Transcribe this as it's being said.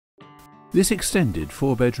This extended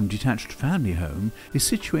four-bedroom detached family home is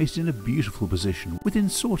situated in a beautiful position within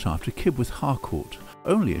sought-after Kibworth Harcourt,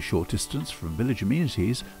 only a short distance from village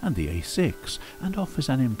amenities and the A6, and offers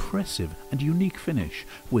an impressive and unique finish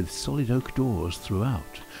with solid oak doors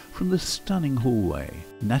throughout. From the stunning hallway,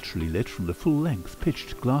 naturally lit from the full-length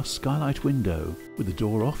pitched glass skylight window, with the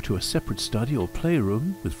door off to a separate study or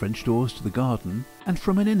playroom with French doors to the garden, and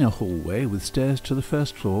from an inner hallway with stairs to the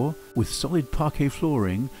first floor, with solid parquet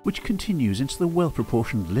flooring which continues into the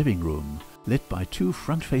well-proportioned living room, lit by two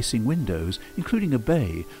front-facing windows including a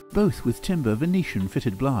bay, both with timber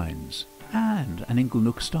Venetian-fitted blinds, and an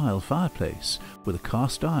Inglenook-style fireplace with a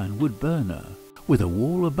cast-iron wood burner, with a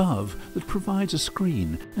wall above that provides a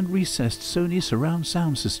screen and recessed Sony surround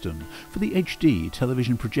sound system for the HD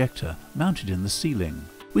television projector mounted in the ceiling,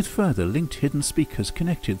 with further linked hidden speakers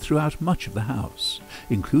connected throughout much of the house,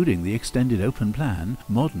 including the extended open-plan,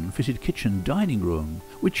 modern fitted kitchen dining room,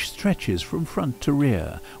 which stretches from front to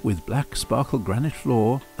rear, with black sparkle granite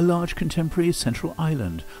floor, a large contemporary central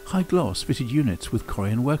island, high-gloss fitted units with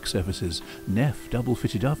Korean work surfaces, Neff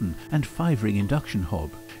double-fitted oven and 5-ring induction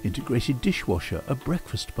hob, integrated dishwasher, a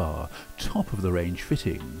breakfast bar, top-of-the-range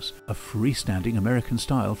fittings, a freestanding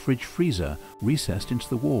American-style fridge-freezer recessed into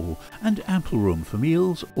the wall, and ample room for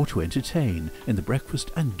meals or to entertain in the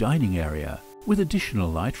breakfast and dining area, with additional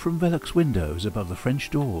light from Velux windows above the French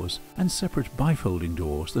doors and separate bifolding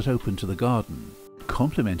doors that open to the garden.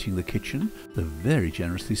 Complementing the kitchen, the very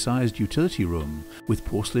generously sized utility room, with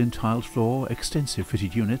porcelain tiled floor, extensive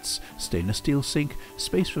fitted units, stainless steel sink,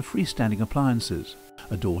 space for freestanding appliances,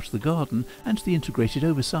 a door to the garden, and the integrated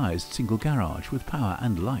oversized single garage with power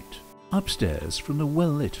and light. Upstairs, from the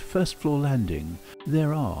well-lit first-floor landing,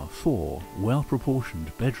 there are 4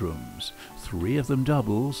 well-proportioned bedrooms, 3 of them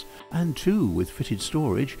doubles, and 2 with fitted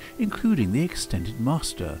storage, including the extended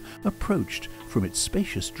master, approached from its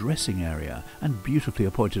spacious dressing area and beautifully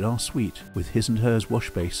appointed ensuite, with his and hers wash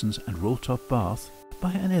basins and roll-top bath,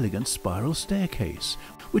 by an elegant spiral staircase,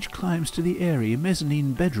 which climbs to the airy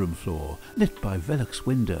mezzanine bedroom floor, lit by Velux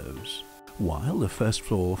windows, while the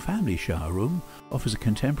first-floor family shower room offers a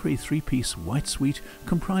contemporary 3-piece white suite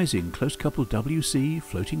comprising close-coupled WC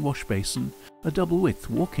floating wash basin, a double-width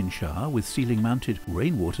walk-in shower with ceiling-mounted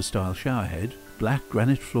rainwater-style showerhead, black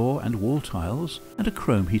granite floor and wall tiles, and a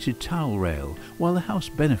chrome-heated towel rail, while the house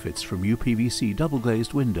benefits from UPVC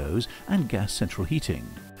double-glazed windows and gas central heating.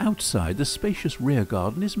 Outside, the spacious rear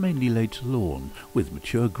garden is mainly laid to lawn, with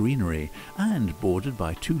mature greenery, and bordered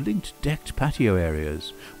by 2 linked decked patio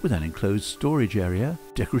areas, with an enclosed storage area,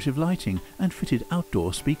 decorative lighting, and fitted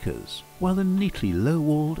outdoor speakers, while the neatly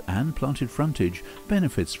low-walled and planted frontage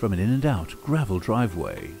benefits from an in-and-out gravel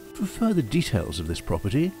driveway. For further details of this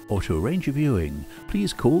property, or to arrange a viewing,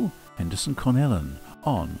 please call Henderson Connellan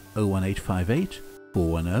on 01858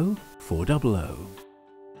 410 400.